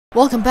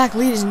Welcome back,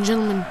 ladies and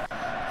gentlemen,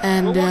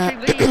 and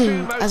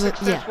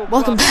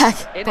welcome back.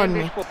 Pardon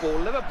me.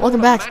 Welcome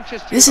back.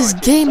 This is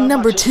game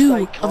number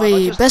 2 of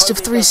a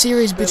best-of-3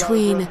 series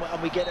between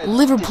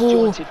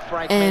Liverpool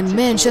and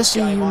Manchester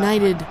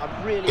United,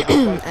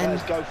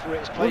 and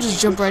we'll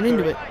just jump right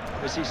into it.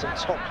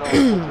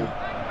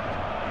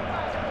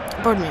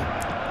 Pardon me.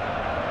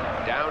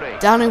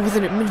 Downing with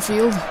it at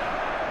midfield,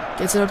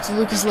 gets it up to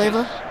Lucas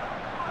Leiva.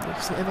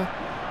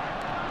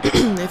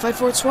 They fight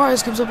for it.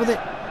 Suarez comes up with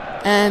it.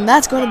 And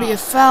that's going to be a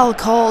foul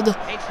called,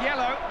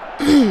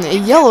 a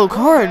yellow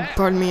card,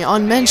 pardon me,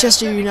 on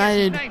Manchester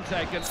United.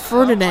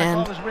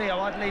 Ferdinand.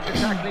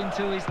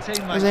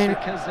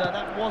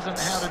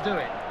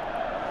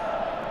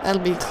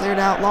 That'll be cleared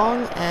out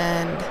long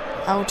and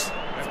out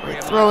for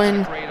a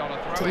throw-in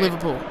to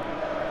Liverpool.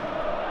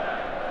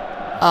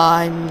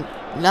 I'm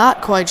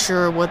not quite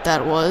sure what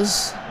that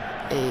was.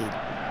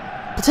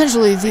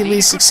 Potentially the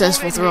least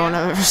successful throw-in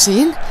I've ever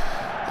seen.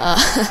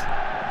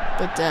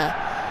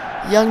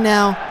 Young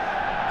now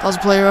calls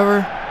the player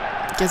over,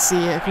 gets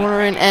the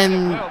corner in,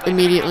 and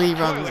immediately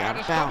runs out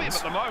of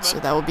bounds. So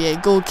that will be a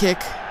goal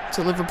kick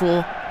to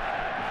Liverpool.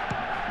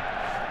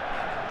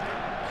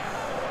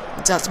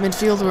 It's out to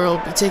midfield, where it will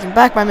be taken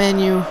back by Man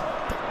U,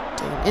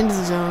 taken into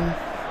the zone,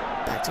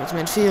 back towards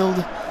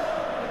midfield.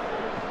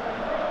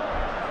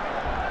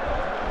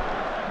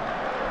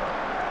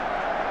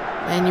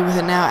 Man U with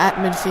it now at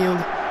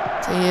midfield,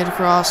 taking it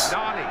across.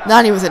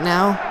 Nani with it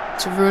now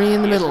to Rooney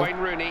in the middle.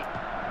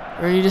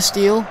 Rooney to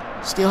Steele.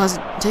 Steele has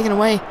it taken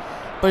away,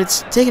 but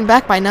it's taken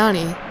back by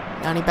Nani.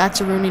 Nani back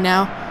to Rooney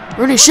now.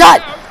 Rooney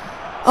shot!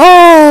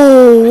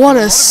 Oh, what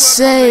a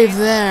save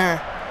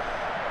there.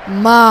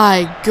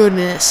 My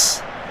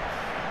goodness.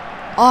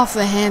 Off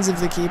the hands of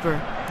the keeper.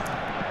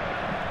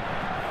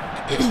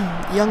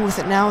 Young with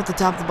it now at the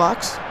top of the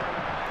box.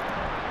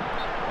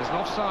 There's an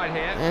offside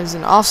here. There's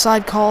an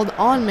offside called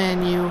on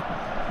Man U,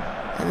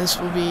 and this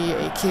will be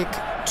a kick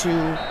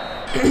to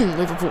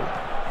Liverpool.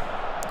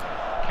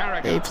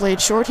 They played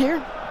short here.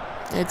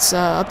 It's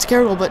up to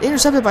Carroll, but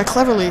intercepted by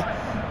Cleverly.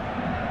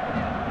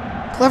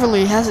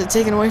 Cleverly has it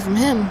taken away from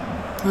him.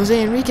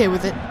 Jose Enrique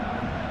with it.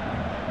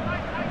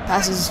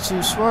 Passes to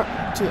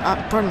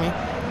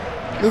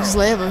Lucas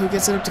Leiva, who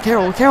gets it up to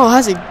Carroll. Carroll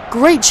has a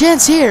great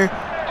chance here.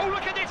 Oh,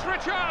 look at this for a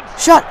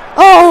chance. Shot.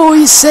 Oh,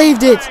 he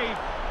saved it.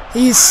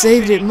 He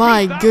saved it.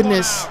 My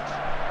goodness.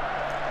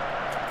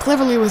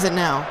 Cleverly with it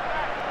now.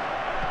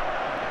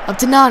 Up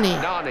to Nani.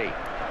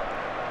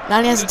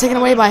 Nani has it taken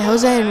away by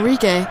Jose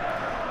Enrique.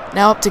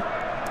 Now up to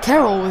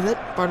Carroll with it,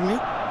 pardon me.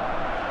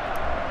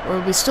 Or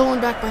it'll be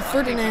stolen back by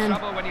Ferdinand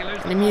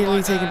and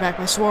immediately taken back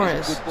by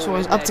Suarez.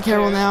 Suarez up to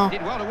Carroll now.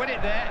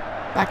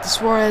 Back to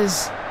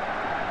Suarez.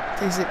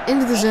 Takes it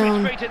into the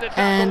zone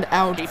and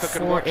out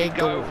for a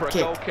goal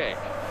kick.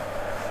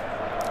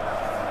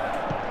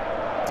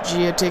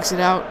 Gia takes it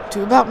out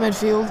to about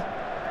midfield,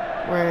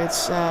 where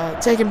it's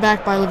taken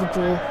back by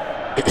Liverpool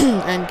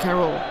and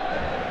Carroll.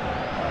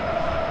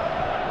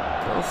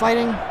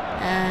 Fighting,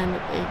 and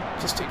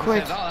just a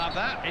quick.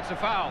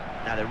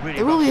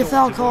 There will be a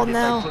foul called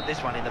now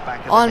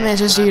on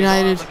Manchester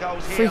United.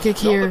 Free kick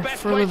here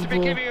for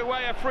Liverpool.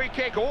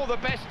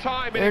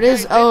 There it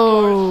is.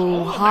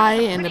 Oh, high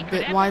and a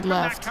bit wide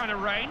left.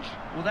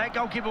 Well, that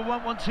goalkeeper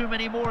won't want too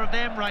many more of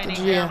them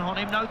raining down on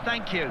him. No,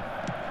 thank you.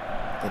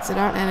 Gets it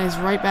out and is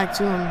right back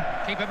to him.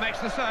 Keeper makes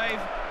the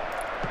save.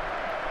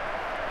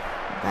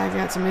 Back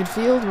out to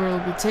midfield, where it'll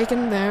be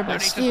taken there by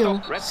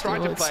Steele.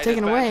 Steele, it's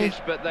taken away.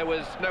 But there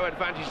was no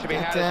advantage to be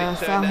had. That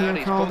foul here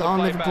called on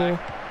Liverpool,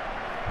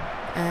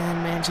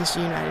 and Manchester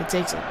United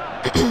takes it.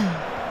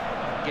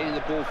 Getting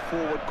the ball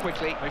forward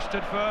quickly.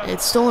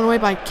 It's stolen away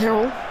by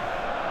Carroll.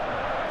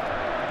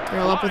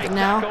 Carroll up with it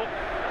now.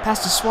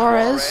 Pass to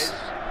Suarez.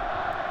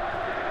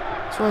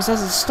 Suarez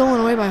has it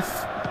stolen away by,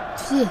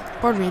 to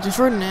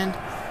Ferdinand.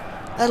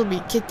 That'll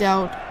be kicked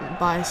out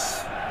by,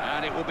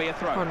 and it will be a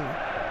throw. Pardon me,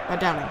 by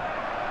Downing.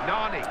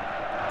 Nani.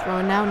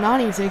 Throwing now.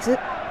 Nani takes it.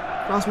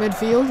 Cross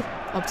midfield.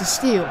 Up to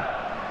Steele.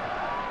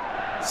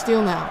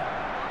 Steele now.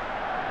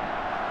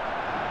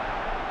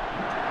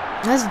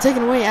 Has it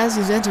taken away as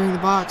he's entering the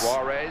box.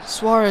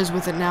 Suarez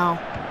with it now.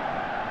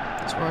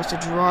 Suarez to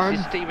Gerrard.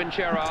 This is Steven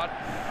Gerrard.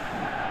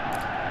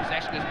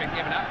 Possession has been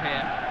given up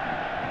here.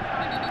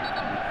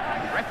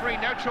 Referee,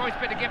 no choice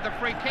but to give the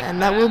free kick.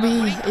 And that will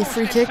be a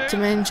free kick to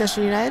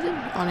Manchester United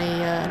on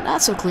a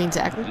not so clean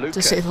tackle,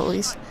 to say the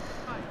least.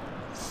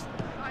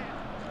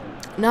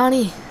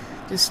 Nani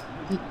just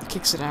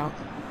kicks it out.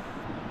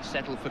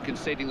 Settled for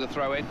conceding the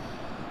throw-in.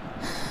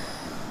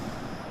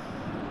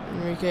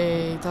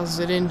 Enrique tosses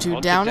it into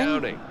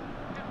Downing.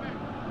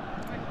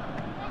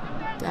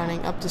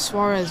 Downing up to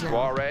Suarez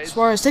now.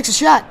 Suarez takes a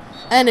shot,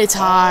 and it's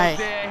high.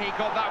 He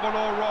got that one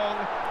all wrong,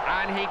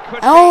 and he could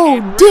oh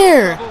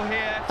dear!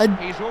 A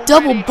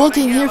double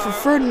booking here for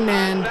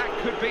Ferdinand,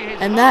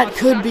 and that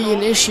could be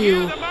an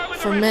issue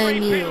for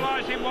Man U.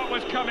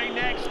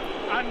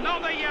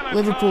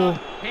 Liverpool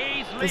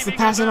Gets the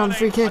pass in on the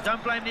free kick,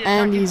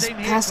 and he's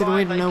passed it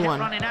away to no one.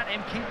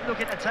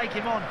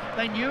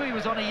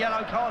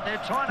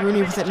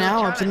 Rooney with it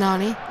now, up to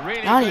Nani.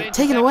 Nani,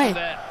 taken away.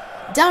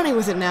 Downey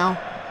with it now.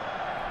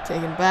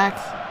 Taken back.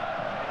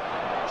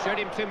 Showed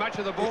him too much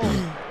of the ball.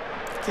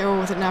 Carroll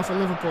with it now for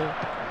Liverpool.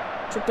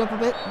 Tripped up a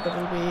bit, but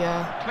it'll be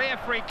clear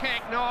free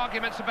kick, no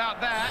arguments about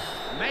that.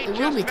 It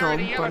will be called,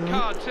 pardon me.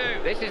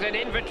 This is an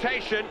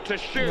invitation to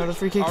shoot. Another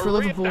free kick for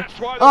Liverpool.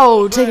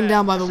 Oh, taken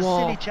down by the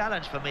wall. Silly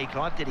challenge for me,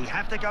 Clive. Did he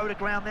have to go to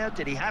ground there?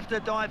 Did he have to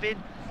dive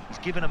in? He's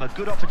given him a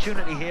good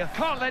opportunity here.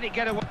 Can't let it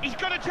get away. He's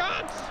got a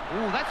chance.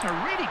 Oh, that's a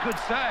really good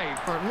save.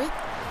 Pardon me.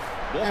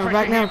 And we're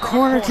back now.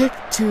 Corner kick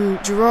to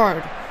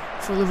Gerrard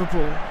for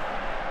Liverpool.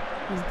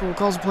 Liverpool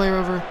calls the player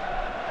over.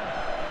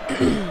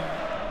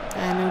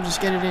 And he'll just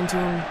get it into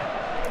him.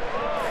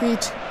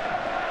 Crete.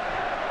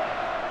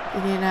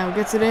 He now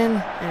gets it in,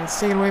 and it's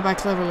taken away by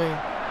Cleverly.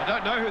 I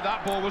don't know who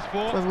that ball was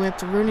for. Cleverly up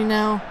to Rooney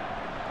now.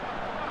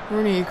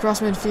 Rooney across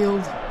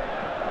midfield.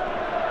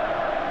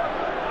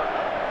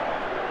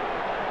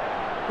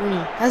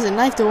 Rooney has it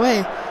knifed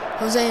away.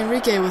 Jose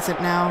Enrique with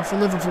it now for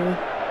Liverpool.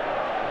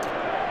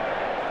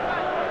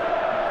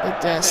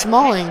 But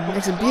Smalling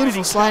makes a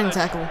beautiful sliding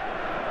tackle.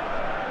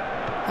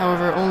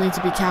 However, only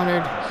to be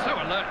countered. So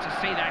alert to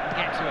see that and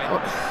get to it.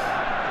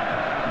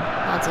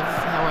 Lots of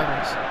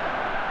howevers.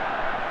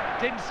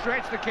 Didn't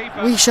stretch the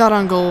keeper. Weak shot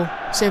on goal,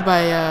 saved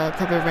by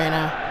Pepe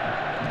Reina.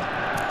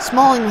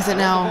 Smalling with it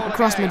now,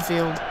 across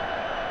midfield.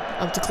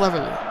 Up to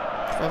Cleverly.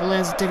 Cleverly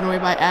has it taken away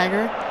by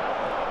Agger.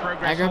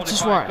 Agger up to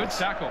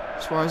Suarez.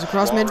 Suarez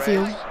across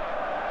midfield.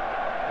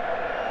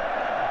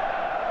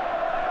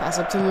 Pass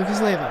up to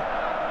Lucas Leiva.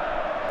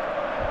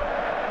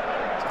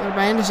 Scored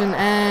by Anderson,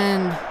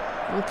 and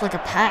it looked like a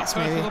pass,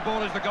 maybe.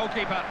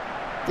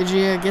 De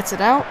Gea gets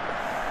it out.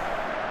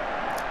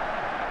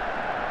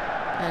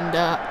 And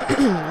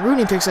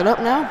Rooney picks it up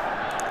now.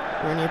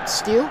 Rooney up to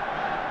Steele.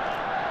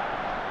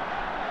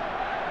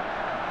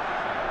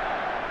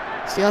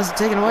 Steele has it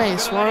taken away.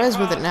 Suarez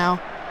with it now.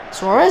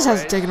 Suarez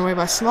has it taken away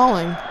by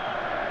Smalling.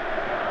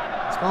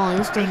 Smalling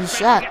looks like his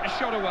shot.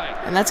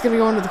 And that's going to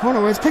go into the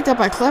corner where it's picked up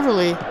by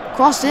Cleverly.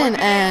 Crossed in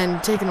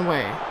and taken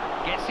away.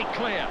 Gets it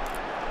clear.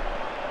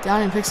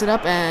 Downey picks it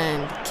up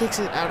and kicks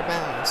it out of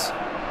bounds.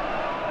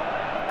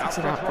 Kicks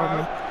it out, pardon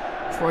me,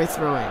 before he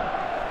throw in.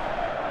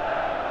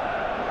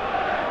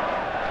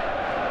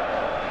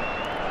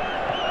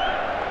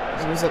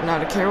 He moves up now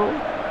to Carroll.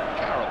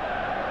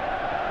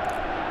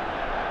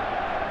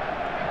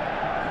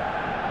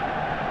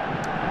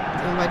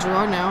 Taken by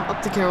Gerrard now,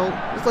 up to Carroll.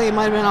 Looks like it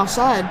might have been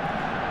offside.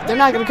 They're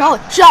not going to call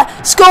it. Shot!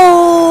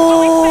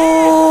 Goal!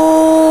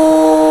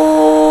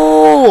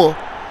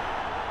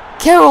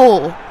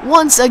 Carroll,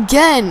 once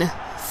again.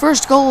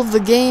 First goal of the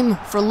game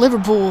for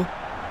Liverpool.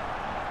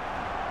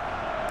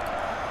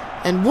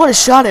 And what a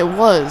shot it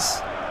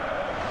was.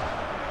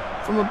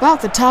 From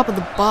about the top of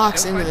the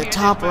box into the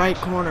top right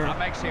corner.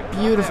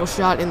 Beautiful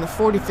shot in the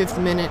 45th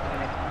minute.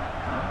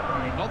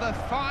 Another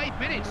 5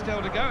 minutes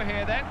still to go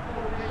here then.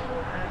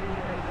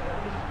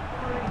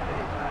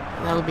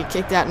 And that'll be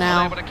kicked out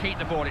now. Able to keep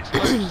the ball, it's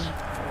loose.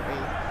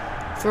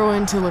 Throw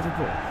in to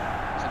Liverpool.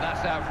 So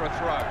that's out for a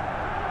throw.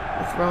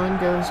 The throw-in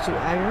goes to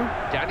Agger.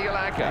 Daniel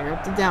Agger. Agger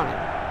up to Downey.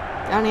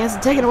 Downey has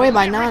it taken away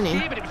by Nani.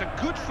 But it was a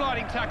good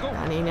sliding tackle.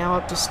 Nani now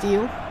up to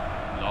Steele.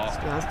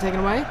 Steele has it taken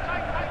away.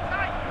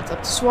 It's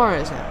up to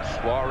Suarez now.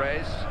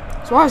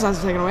 Suarez has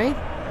it taken away.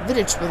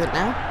 Vidic with it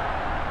now.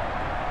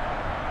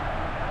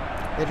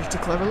 Vidic to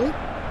Cleverly.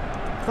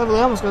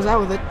 Cleverly almost goes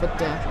out with it,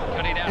 but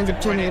ends up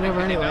turning it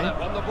over anyway.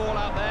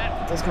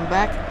 It does come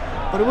back,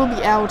 but it will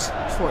be out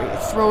for a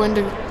throw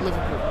into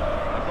Liverpool.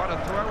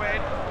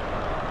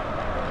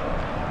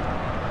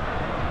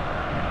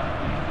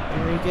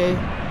 Enrique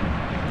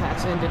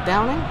pass into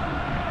Downing.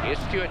 Here's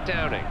Stuart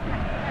Downing.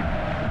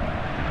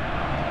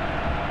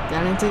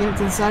 Downing taking it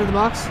to the side of the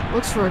box.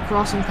 Looks for a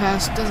crossing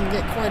pass. Doesn't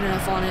get quite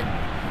enough on it.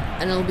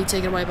 And it'll be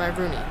taken away by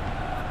Rooney.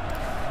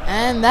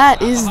 And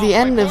that is the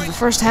end of the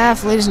first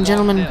half, ladies and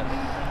gentlemen.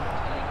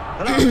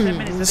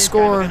 The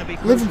score,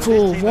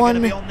 Liverpool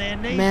 1,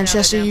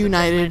 Manchester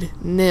United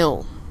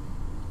 0.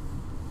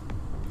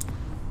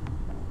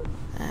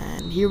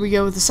 And here we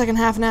go with the second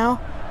half now.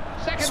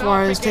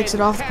 Suarez takes it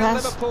off the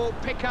pass,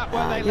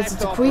 gets it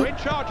to Crete.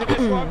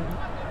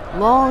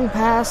 Long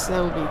pass that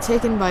will be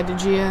taken by De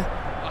Gea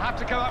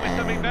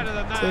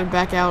and cleared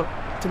back out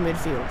to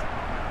midfield.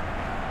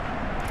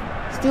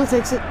 Steele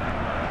takes it,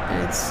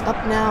 and it's up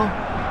now.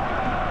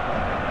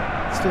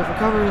 Steele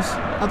recovers,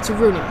 up to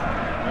Rooney.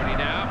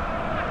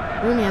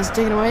 Rooney has it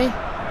taken away,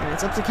 and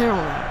it's up to Carroll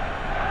now.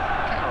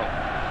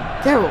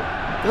 Carroll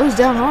goes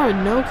down hard,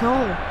 no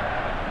call.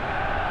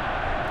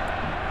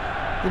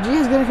 De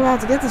Gea is going to come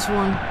out to get this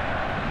one.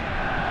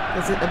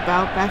 Gets it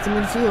about back to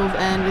midfield,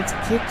 and it's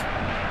kicked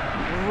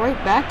right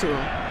back to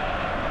him.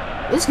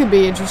 This could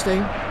be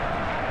interesting.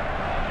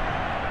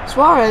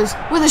 Suarez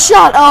with a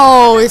shot.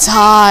 Oh, it's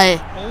high.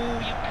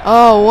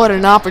 Oh, what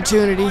an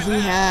opportunity he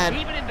had.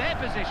 Even in their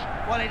position.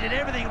 Well, he did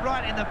everything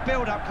right in the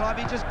build-up, Clive.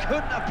 He just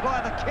couldn't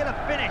apply the killer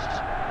finish.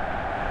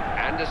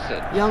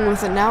 Anderson. Young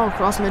with it now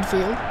across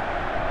midfield.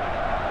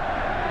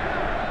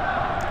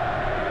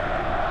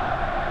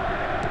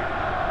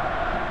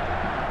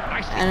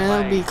 And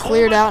it'll be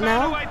cleared out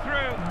now.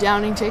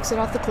 Downing takes it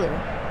off the clear.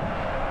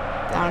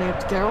 Downing up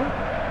to Carroll.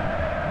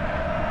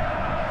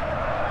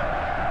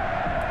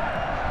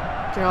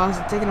 Carroll has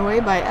it taken away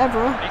by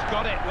Evra. He's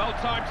got it. Well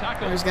timed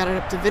tackle. He's got it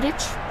up to Vidic.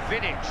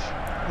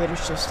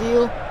 Vidic to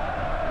Steele.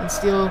 And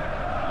Steele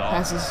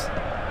passes.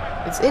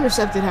 It's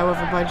intercepted,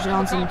 however, by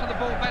Johnson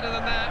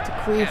to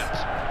Queef.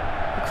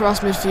 Across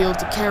midfield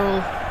to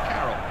Carroll.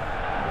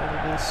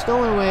 It'll be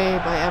stolen away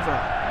by Evra.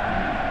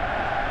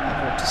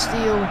 Evra to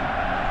Steele.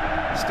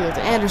 Steele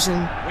to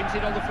Anderson. Wins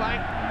it on the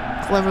flank.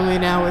 Cleverly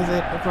now with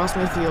it across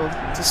midfield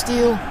to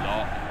Steele.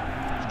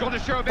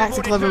 Back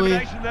to Cleverly.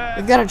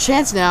 We've got a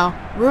chance now.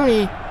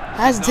 Rooney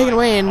has it taken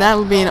away, and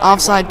that'll be an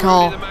offside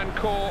call.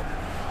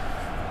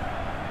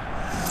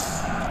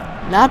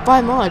 Not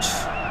by much.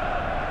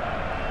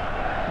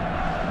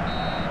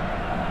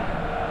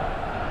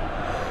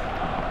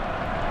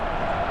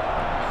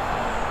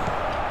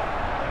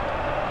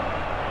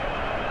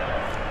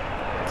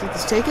 Kick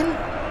is taken,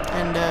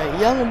 and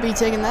Young will be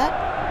taking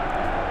that.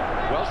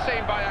 Well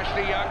seen by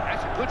Ashley Young.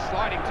 That's a good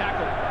sliding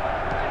tackle.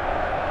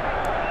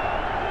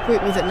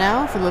 Quick with it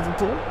now for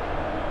Liverpool.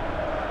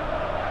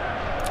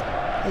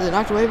 Has it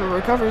knocked away, but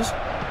recovers.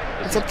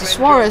 It's up to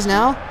Suarez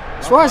now.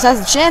 Suarez has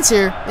a chance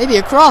here. Maybe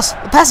a cross.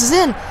 The pass is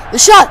in. The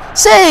shot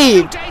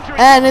saved,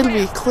 and it'll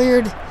be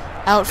cleared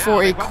out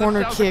for a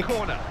corner kick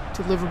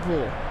to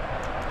Liverpool.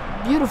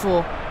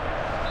 Beautiful,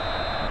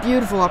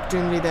 beautiful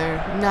opportunity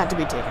there, not to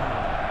be taken.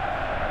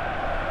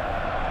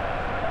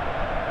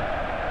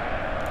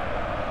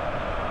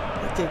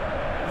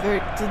 Very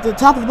to the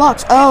top of the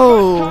box.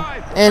 Oh,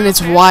 and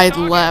it's wide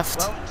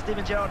left.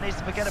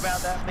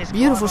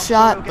 Beautiful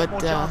shot, but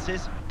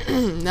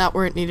not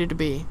where it needed to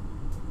be.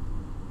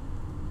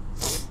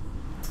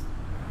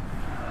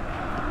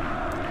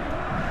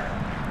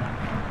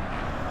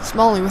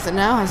 Smalling with it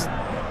now, has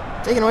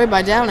taken away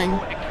by Downing.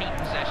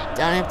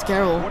 Downing up to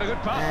Carroll,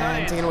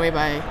 and taken away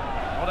by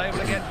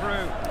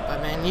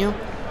Man U.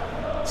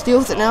 Steele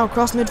with it now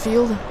across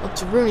midfield, up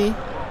to Rooney.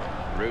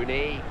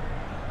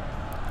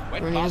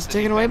 Rooney is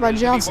taken away by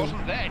Johnson.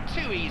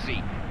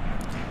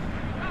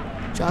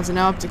 Johnson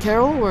now up to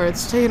Carroll, where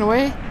it's taken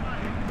away,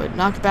 but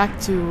knocked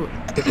back to,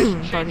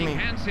 pardon me.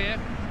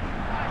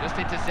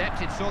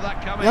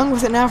 Young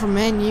with it now from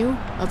Man U,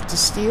 up to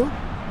Steele.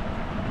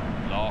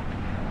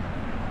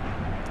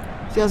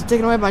 Steele has it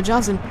taken away by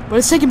Johnson, but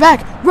it's taken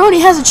back. Rooney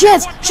has a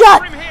chance.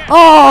 Shot!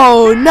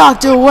 Oh,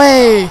 knocked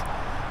away.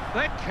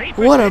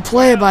 What a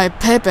play by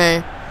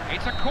Pepe.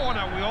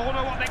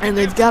 And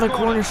they've got a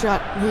corner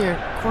shot here.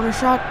 Corner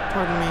shot?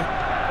 Pardon me.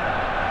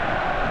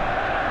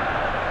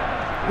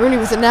 Rooney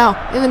with it now.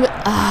 In the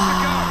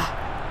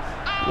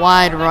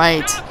wide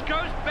right.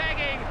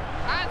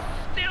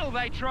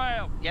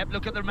 Yep,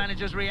 look at the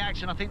manager's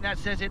reaction. I think that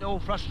says it all.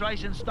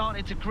 Frustration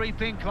starting to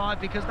creep in, Clive,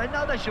 because they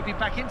know they should be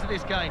back into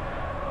this game.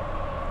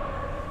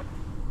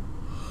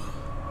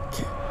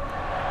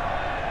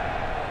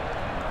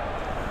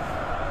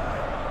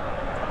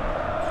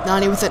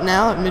 Nani with it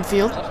now at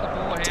midfield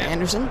to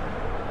Anderson.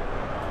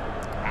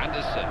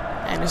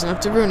 Anderson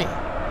up to Rooney.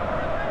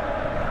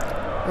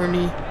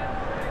 Rooney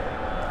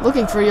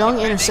looking for Young,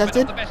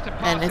 intercepted,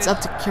 and it's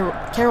up to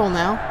Carroll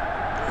now.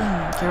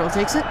 Carroll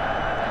takes it,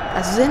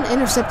 passes in,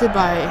 intercepted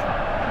by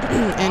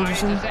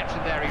Anderson.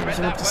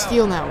 Anderson up to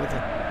Steele now with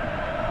it.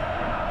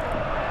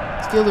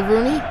 Steele to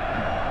Rooney.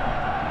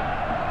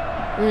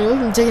 Rooney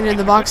looking, taking it in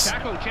the box,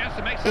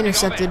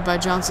 intercepted by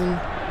Johnson,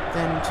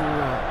 then to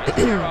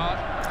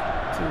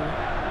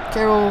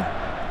Carroll,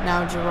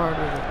 now Gerrard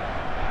with it.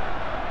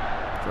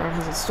 Gerrard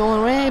has it stolen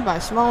away by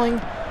Smalling.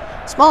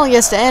 Smalling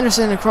gets to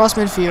Anderson across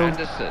midfield.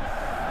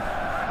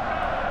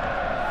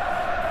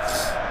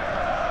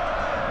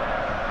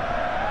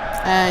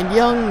 And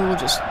Young will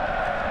just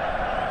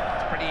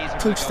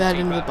pooch that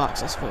into the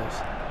box, I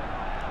suppose.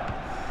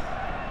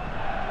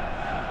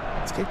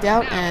 It's kicked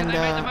out, and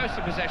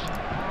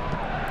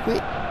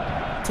Quick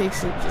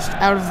takes it just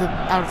out of the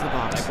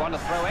box.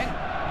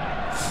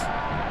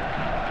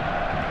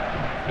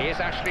 Here's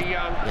Ashley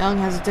Young. Young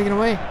has it taken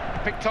away.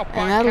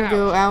 And that'll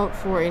go out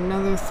for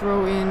another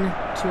throw in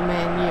to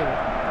Man U.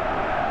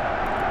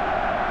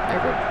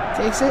 Everett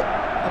takes it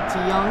up to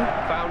Young.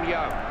 Found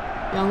Young.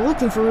 Young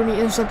looking for Rooney,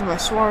 intercepted by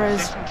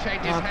Suarez.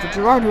 Now up to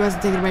Gerrard, who has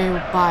it taken away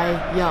by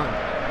Young.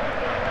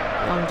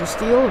 Young to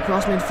Steele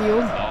across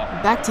midfield.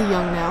 Back to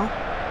Young now.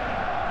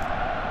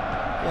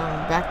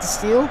 Young back to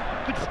Steele.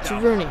 Up to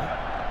Rooney.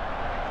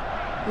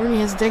 Rooney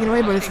has it taken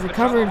away, but it's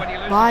recovered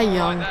by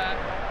Young.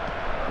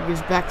 He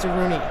gives back to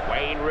Rooney.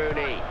 Wayne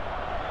Rooney.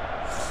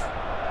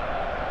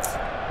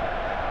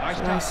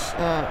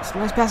 Some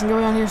nice passing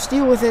going on here.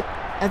 Steele with it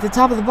at the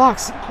top of the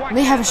box.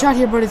 May have a shot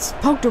here, but it's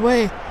poked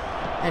away.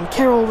 And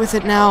Carroll with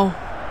it now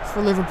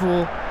for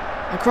Liverpool.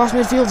 Across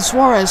midfield to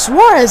Suarez.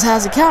 Suarez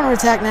has a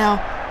counterattack now.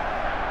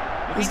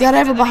 He's got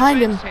Evra behind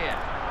him.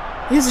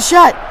 Here's a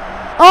shot.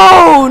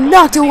 Oh,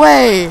 knocked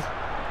away.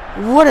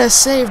 What a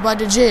save by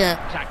De Gea.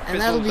 And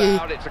that'll be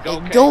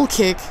a goal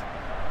kick.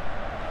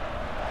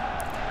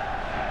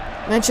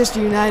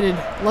 Manchester United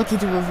lucky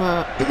to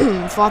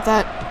have fought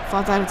that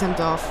attempt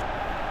off.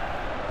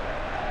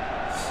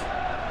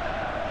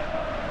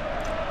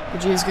 De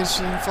Gea's just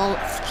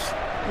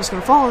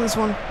gonna fall on this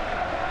one.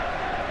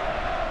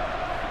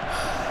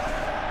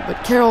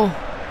 But Carroll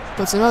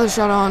puts another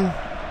shot on,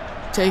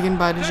 taken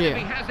by De Gea.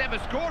 He has never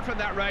scored from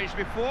that range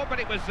before, but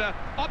it was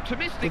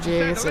optimistic. De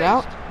Gea gets it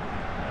out.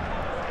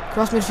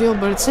 Cross midfield,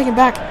 but it's taken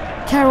back.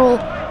 Carroll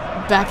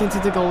back into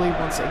the goalie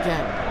once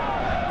again.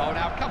 Oh,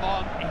 now come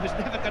on. He was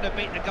never going to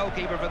beat the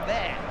goalkeeper from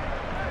there.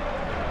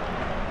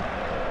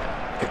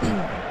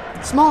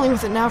 Smalling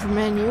with it now from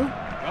Man U.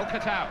 Well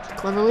cut out.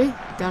 Cleverly,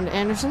 down to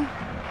Anderson.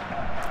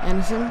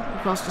 Anderson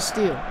across to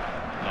Steele.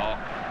 No.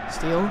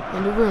 Steele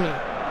into Rooney.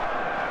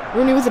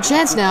 Rooney with a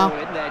chance now.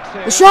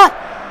 The shot!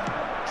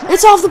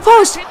 It's off the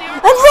post!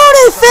 And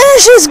Rooney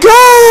finishes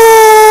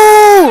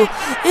goal!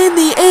 In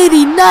the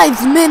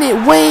 89th minute,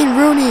 Wayne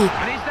Rooney.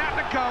 And is that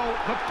the goal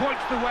that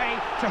points the way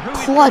to who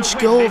Clutch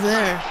goal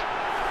there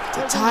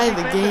to tie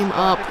the game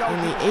up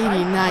in the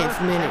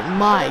 89th minute.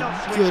 My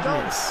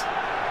goodness.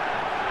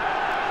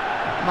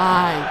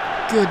 My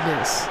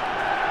goodness.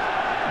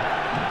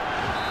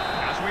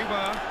 As we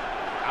were,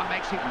 that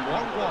makes it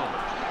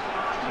 1-1.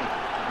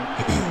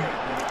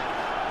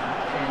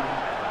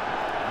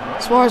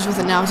 Suarez with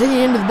it now, taking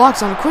it into the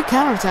box on a quick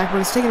counterattack, but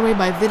it's taken away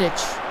by Vidic.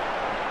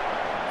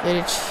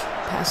 Vidic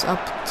pass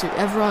up to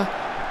Evra,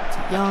 to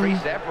Young,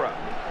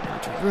 now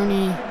to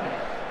Rooney.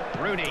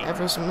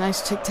 Evra, some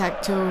nice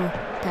tic-tac-toe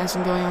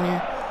passing going on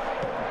here.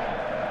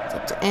 It's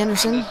up to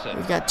Anderson.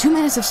 We've got 2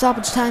 minutes of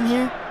stoppage time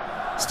here.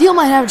 Steele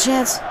might have a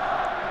chance.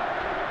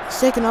 He's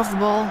taken off the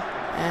ball,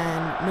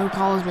 and no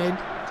call is made.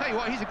 Tell you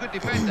what, he's a good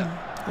defender.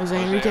 Jose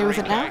Enrique with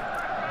it now.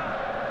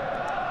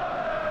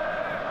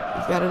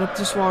 We've got it up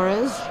to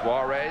Suarez.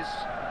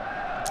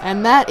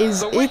 And that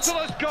is it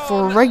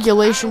for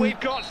regulation.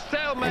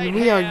 And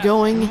we are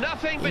going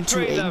into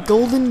a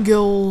golden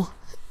goal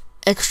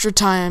extra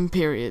time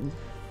period.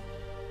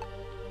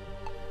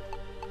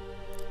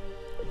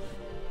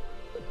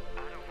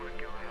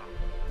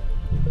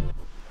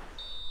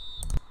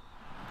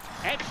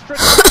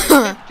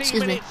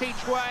 Excuse me.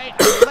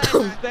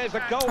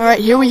 Alright,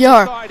 here we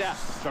are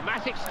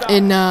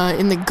in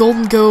the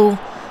golden goal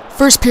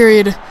first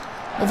period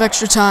of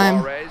extra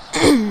time.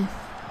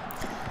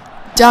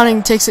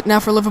 Downing takes it now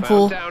for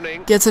Liverpool,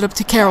 gets it up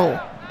to Carroll.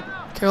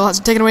 Carroll has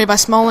it taken away by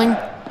Smalling.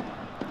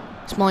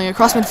 Smalling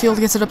across midfield,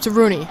 gets it up to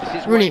Rooney.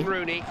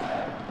 Rooney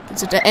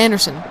gets it to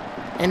Anderson.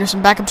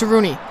 Anderson back up to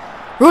Rooney.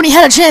 Rooney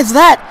had a chance.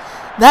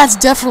 That's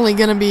definitely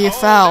going to be a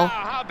foul.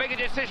 How big a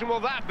decision will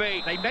that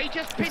be? They may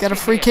just We've got a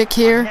free kick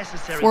here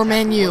for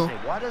Man U.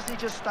 Why does he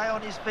just stay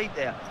on his feet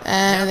there?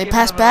 And they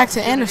pass back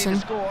to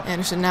Anderson.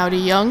 Anderson now to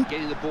Young.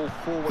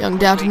 Young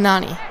down to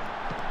Nani.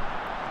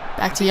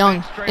 Back to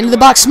Young. Into the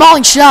box.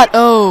 Smalling shot.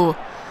 Oh,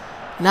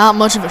 not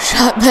much of a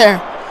shot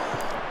there.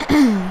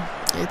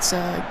 It's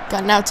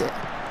gotten out to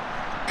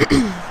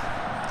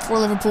for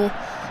Liverpool.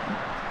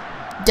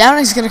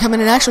 Downing's going to come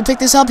in and actually pick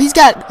this up. He's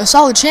got a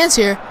solid chance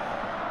here.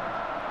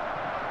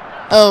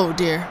 Oh,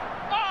 dear.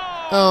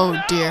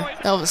 Oh, dear.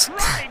 That was...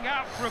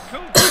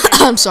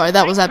 I'm sorry,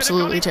 that was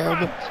absolutely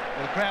terrible.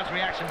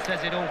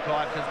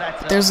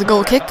 There's the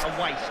goal kick.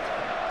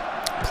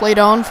 Played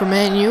on for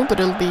Man U, but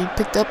it'll be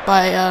picked up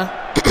by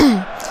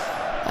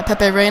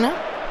Pepe Reina.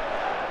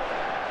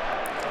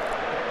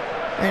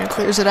 Reina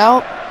clears it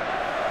out.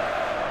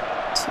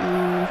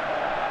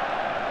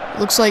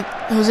 Looks like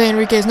Jose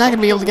Enrique is not going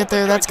to be able to get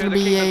there. That's going to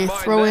be a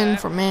throw-in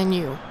for Man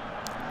U.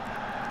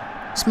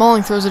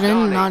 Smalling throws it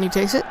in, Nani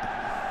takes it.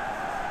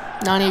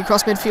 Nani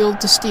across midfield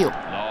to Steele.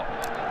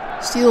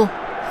 Steele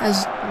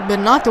has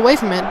been knocked away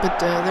from it, but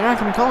they're not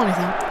going to call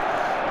anything.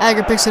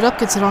 Agger picks it up,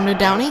 gets it on to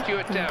Downey.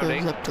 It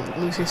goes up to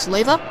Lucius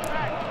Leiva.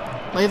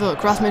 Leiva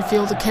across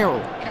midfield to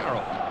Carroll.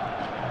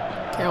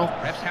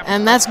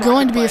 And that's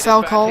going to be a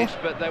foul call.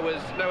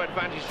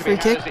 Free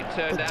kick,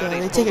 but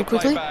they take it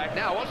quickly.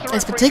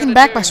 It's been taken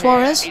back by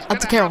Suarez. Up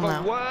to Carroll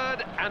now.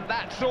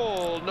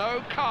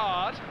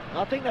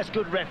 I think that's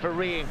good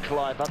refereeing,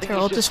 Clive.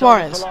 Carroll up to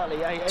Suarez.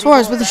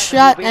 Suarez with a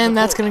shot, and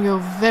that's going to go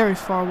very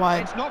far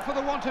wide.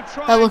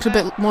 That looked a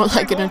bit more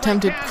like an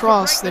attempted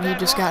cross that he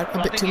just got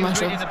a bit too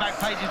much of.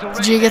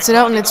 G gets it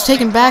out, and it's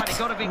taken back,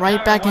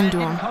 right back into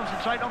him.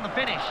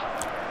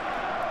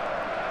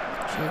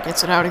 G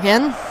gets it out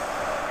again.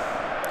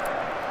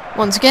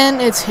 Once again,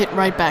 it's hit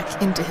right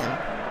back into him.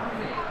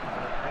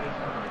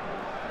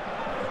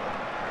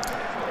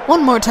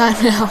 One more time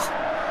now.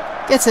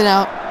 Gets it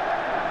out.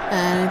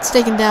 And it's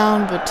taken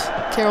down, but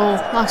Carroll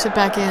knocks it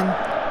back in.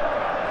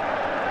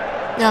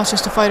 Now it's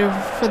just a fight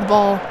for the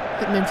ball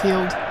at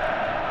midfield.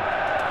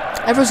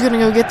 Evra's going to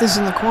go get this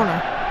in the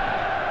corner.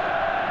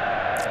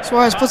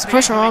 Suarez puts the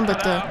pressure on,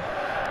 but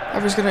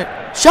Evra's going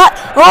to... Shot!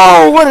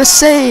 Oh, what a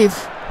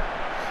save!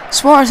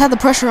 Suarez had the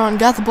pressure on,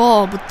 got the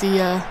ball, but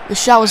the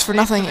shot was for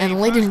nothing.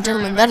 And ladies and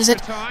gentlemen, that is it.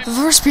 The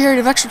first period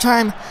of extra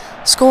time.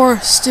 Score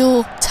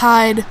still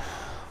tied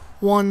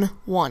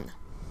 1-1.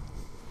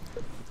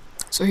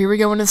 So here we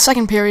go into the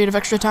second period of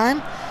extra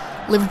time.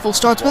 Liverpool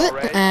starts with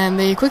it, and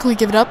they quickly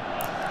give it up.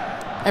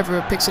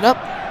 Everett picks it up.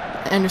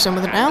 Anderson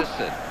with it now.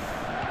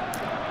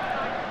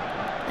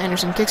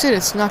 Anderson kicks it.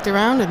 It's knocked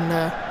around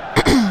and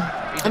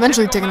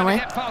eventually taken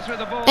away.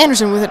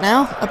 Anderson with it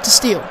now, up to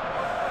Steele.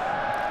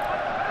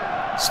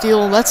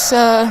 Steele, that's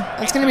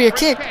going to be a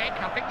kick.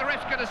 I think the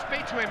ref's going to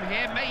speak to him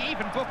here, may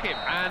even book him.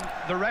 And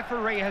the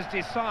referee has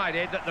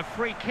decided that the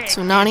free kick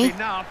So Nani, is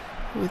enough.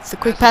 with the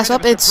quick pass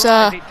up, it's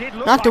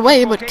knocked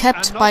away, but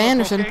kept by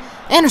Anderson.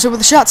 Anderson with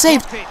the shot,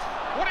 saved.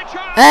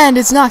 And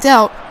it's knocked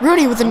out.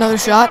 Rooney with another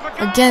shot.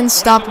 Again,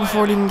 stopped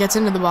before it even gets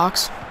into the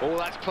box. Oh,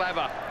 that's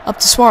clever. Up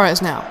to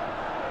Suarez now.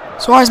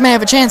 Suarez may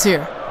have a chance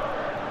here.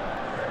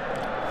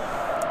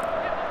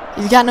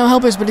 He's got no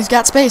helpers, but he's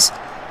got space.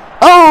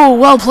 Oh,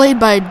 well played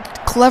by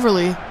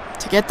Cleverly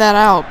to get that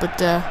out, but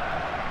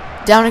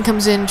Downing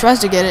comes in, tries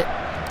to get it.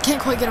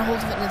 Can't quite get a hold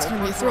of it, and it's going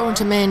to be a throw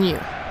into Man U.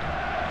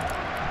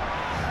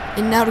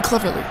 And now to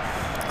Cleverly.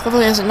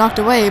 Cleverly has it knocked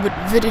away, but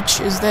Vidic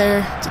is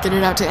there to get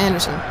it out to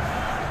Anderson.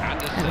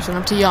 Anderson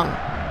up to Young.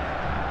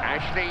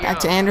 Back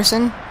to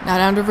Anderson. Now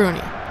down to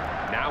Rooney.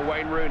 Now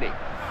Wayne Rooney.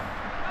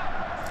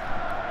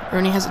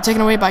 Rooney has it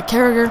taken away by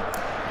Carragher.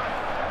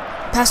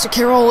 Pass to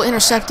Carroll,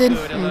 intercepted,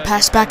 and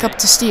passed back up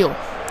to Steele.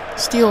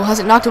 Steele has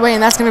it knocked away,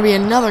 and that's going to be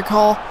another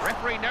call.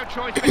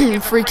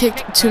 Free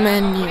kick to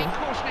Man U.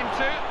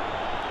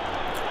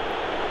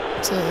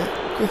 It's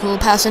a quick little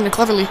pass into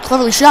Cleverly.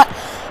 Cleverly shot.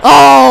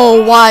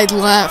 Oh, wide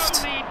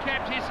left.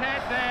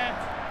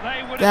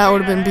 That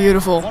would have been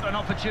beautiful. What an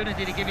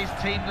opportunity to give his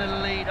team the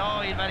lead. Oh,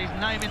 he'd had his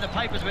name in the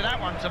papers with that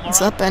one tomorrow.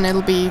 It's up, and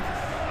it'll be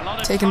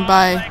taken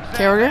by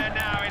Carragher.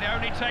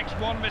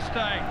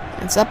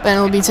 It's up, and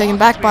it'll be taken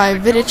back by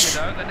Vidic,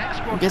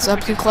 who gets up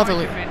to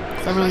Cleverly.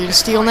 Cleverly to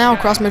Steele now,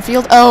 across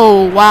midfield.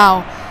 Oh,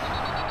 wow.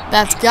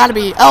 That's got to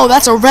be... Oh,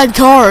 that's a red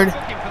card.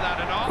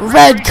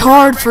 Red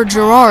card for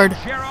Gerrard.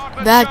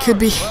 That could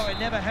be...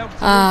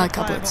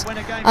 couplets.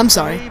 I'm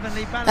sorry.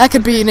 That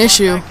could be an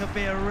issue.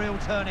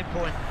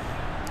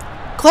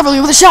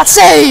 Cleverly with a shot,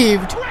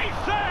 saved!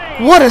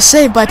 What a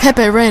save by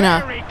Pepe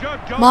Reina.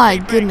 My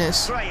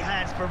goodness.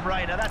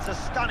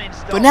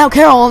 But now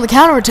Carroll on the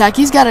counterattack.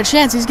 He's got a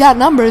chance. He's got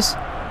numbers.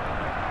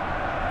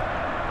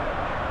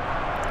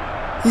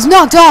 He's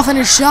knocked off, and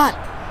his shot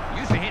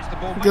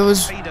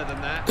goes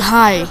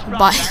high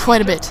by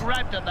quite a bit.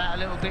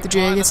 The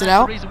J gets it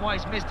out.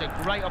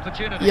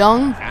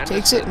 Young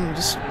takes it and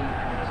just...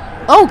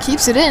 Oh,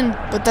 keeps it in,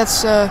 but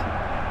that's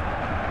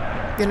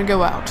gonna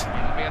go out.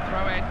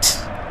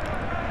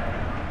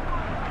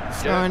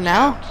 Throw in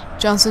now.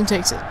 Johnson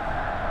takes it.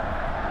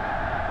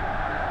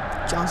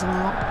 Johnson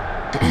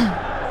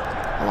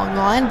along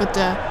the line, but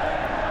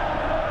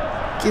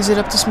gives it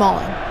up to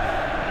Smalling.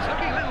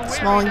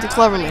 Smalling to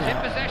Cleverly now.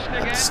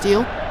 Up to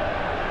Steele.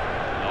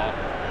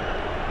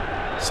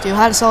 Steele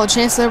had a solid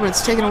chance there, but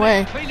it's taken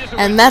away.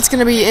 And that's going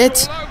to be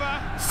it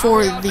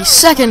for the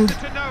second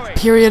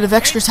period of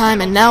extra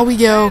time. And now we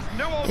go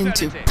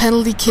into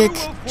penalty kick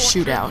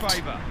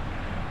shootout.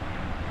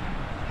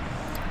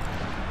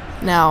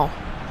 Now,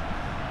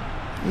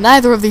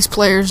 neither of these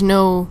players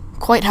know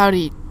quite how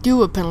to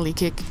do a penalty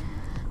kick,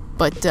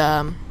 but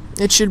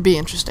it should be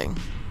interesting.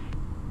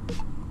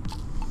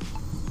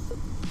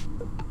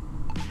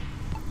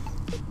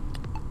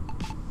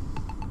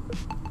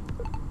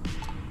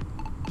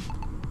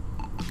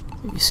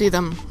 You see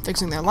them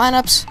fixing their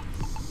lineups.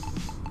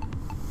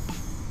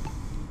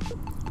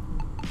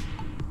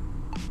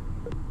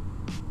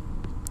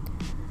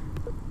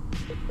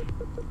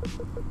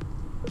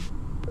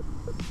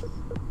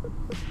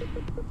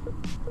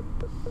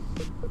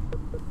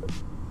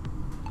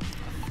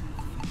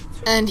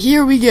 And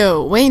here we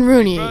go. Wayne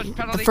Rooney,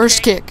 the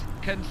first kick.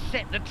 Can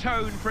set the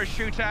tone for a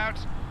shootout.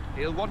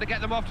 He'll want to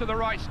get them off to the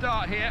right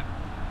start here.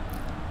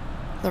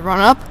 The run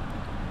up.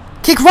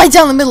 Kick right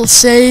down the middle,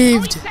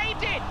 saved.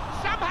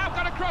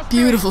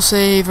 Beautiful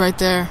save right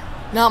there.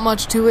 Not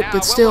much to it,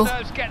 but still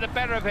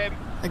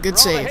a good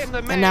save.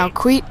 And now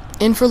Queet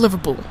in for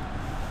Liverpool.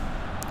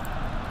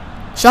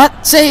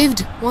 Shot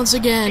saved once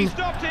again.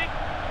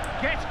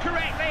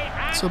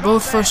 So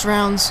both first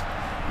rounds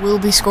will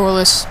be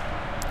scoreless.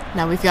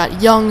 Now we've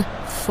got Young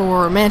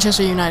for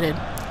Manchester United.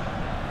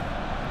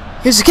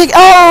 Here's the kick.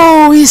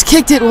 Oh, he's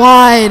kicked it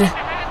wide.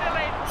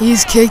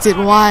 He's kicked it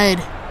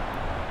wide.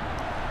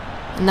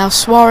 And now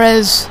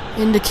Suarez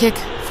in to kick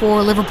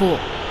for Liverpool.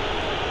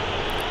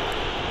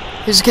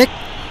 Here's a kick.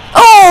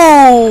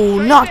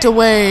 Oh! Knocked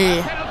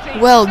away.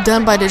 Well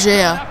done by De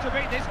Gea.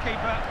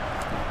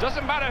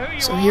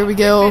 So here we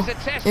go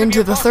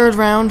into the third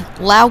round.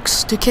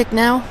 Laux to kick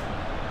now.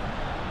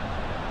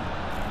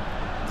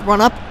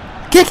 Run up.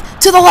 Kick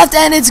to the left,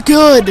 and it's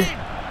good.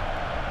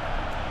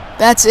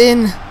 That's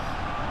in.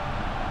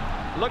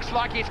 Looks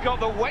like he's got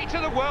the weight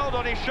of the world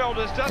on his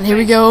shoulders, doesn't he? And here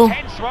we go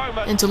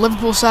into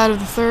Liverpool side of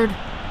the third.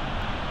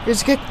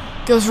 Here's a kick.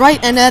 Goes right,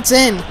 and that's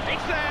in.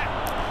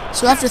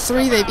 So after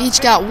three, they've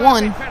each got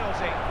one.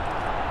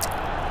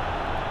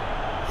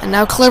 And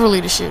now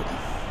Cleverly to shoot.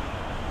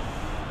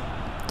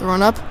 The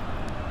run up.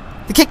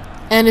 The kick,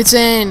 and it's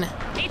in.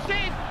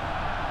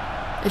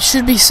 It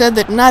should be said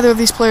that neither of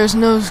these players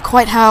knows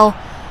quite how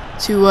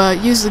to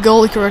use the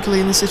goalie correctly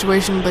in this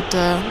situation, but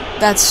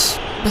that's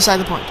beside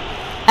the point.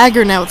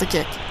 Agger now with the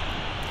kick.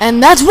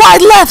 And that's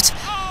wide left!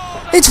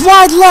 It's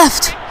wide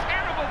left!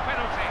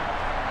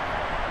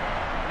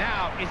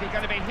 Now, is he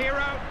going to be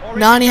hero, or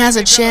Nani has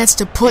a chance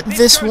to put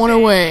this one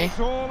away.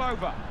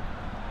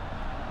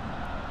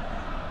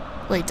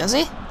 Wait, does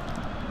he?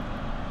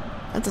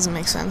 That doesn't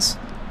make sense.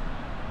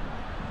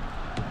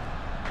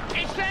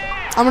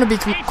 I'm gonna be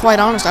quite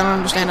honest, I don't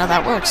understand how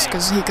that works,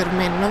 because he could have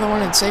made another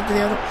one and saved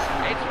the other.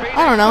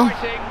 I don't know.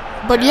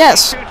 But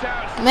yes,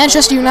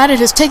 Manchester United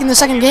has taken the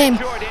second game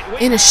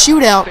in a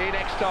shootout,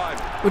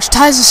 which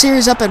ties the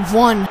series up at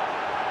 1.